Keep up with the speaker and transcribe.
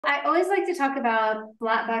I always like to talk about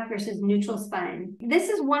flat back versus neutral spine. This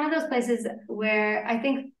is one of those places where I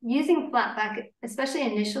think using flat back, especially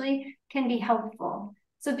initially, can be helpful.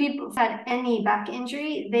 So people who've had any back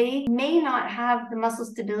injury, they may not have the muscle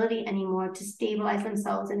stability anymore to stabilize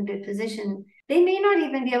themselves in a good position. They may not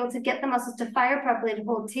even be able to get the muscles to fire properly to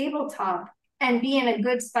hold tabletop and be in a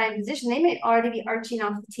good spine position. They may already be arching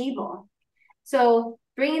off the table. So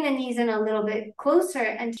bringing the knees in a little bit closer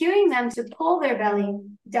and cueing them to pull their belly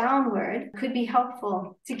downward could be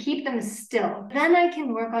helpful to keep them still. Then I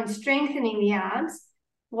can work on strengthening the abs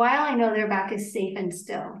while I know their back is safe and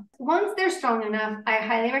still. Once they're strong enough, I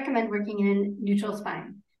highly recommend working in neutral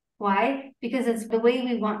spine. Why? Because it's the way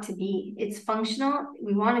we want to be. It's functional.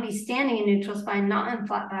 We want to be standing in neutral spine, not in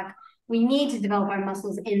flat back. We need to develop our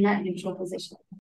muscles in that neutral position.